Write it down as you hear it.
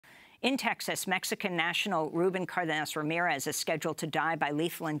In Texas, Mexican national Rubén Cárdenas Ramírez is scheduled to die by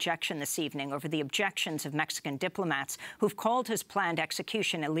lethal injection this evening over the objections of Mexican diplomats who've called his planned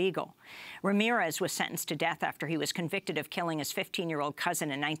execution illegal. Ramírez was sentenced to death after he was convicted of killing his 15-year-old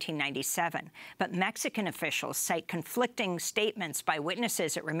cousin in 1997. But Mexican officials cite conflicting statements by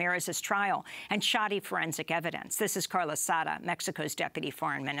witnesses at Ramírez's trial and shoddy forensic evidence. This is Carlos Sada, Mexico's deputy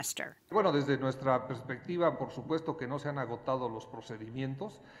foreign minister. Bueno, desde nuestra perspectiva, por supuesto que no se han agotado los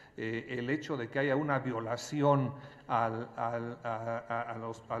procedimientos. El hecho de que haya una violación al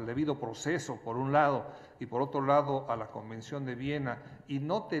debido proceso, por un lado, y por otro lado a la Convención de Viena, y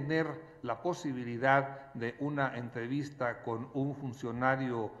no tener la posibilidad de una entrevista con un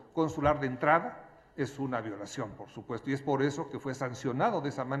funcionario consular de entrada, es una violación, por supuesto, y es por eso que fue sancionado de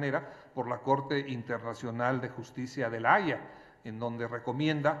esa manera por la Corte Internacional de Justicia de La Haya, en donde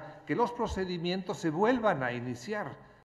recomienda que los procedimientos se vuelvan a iniciar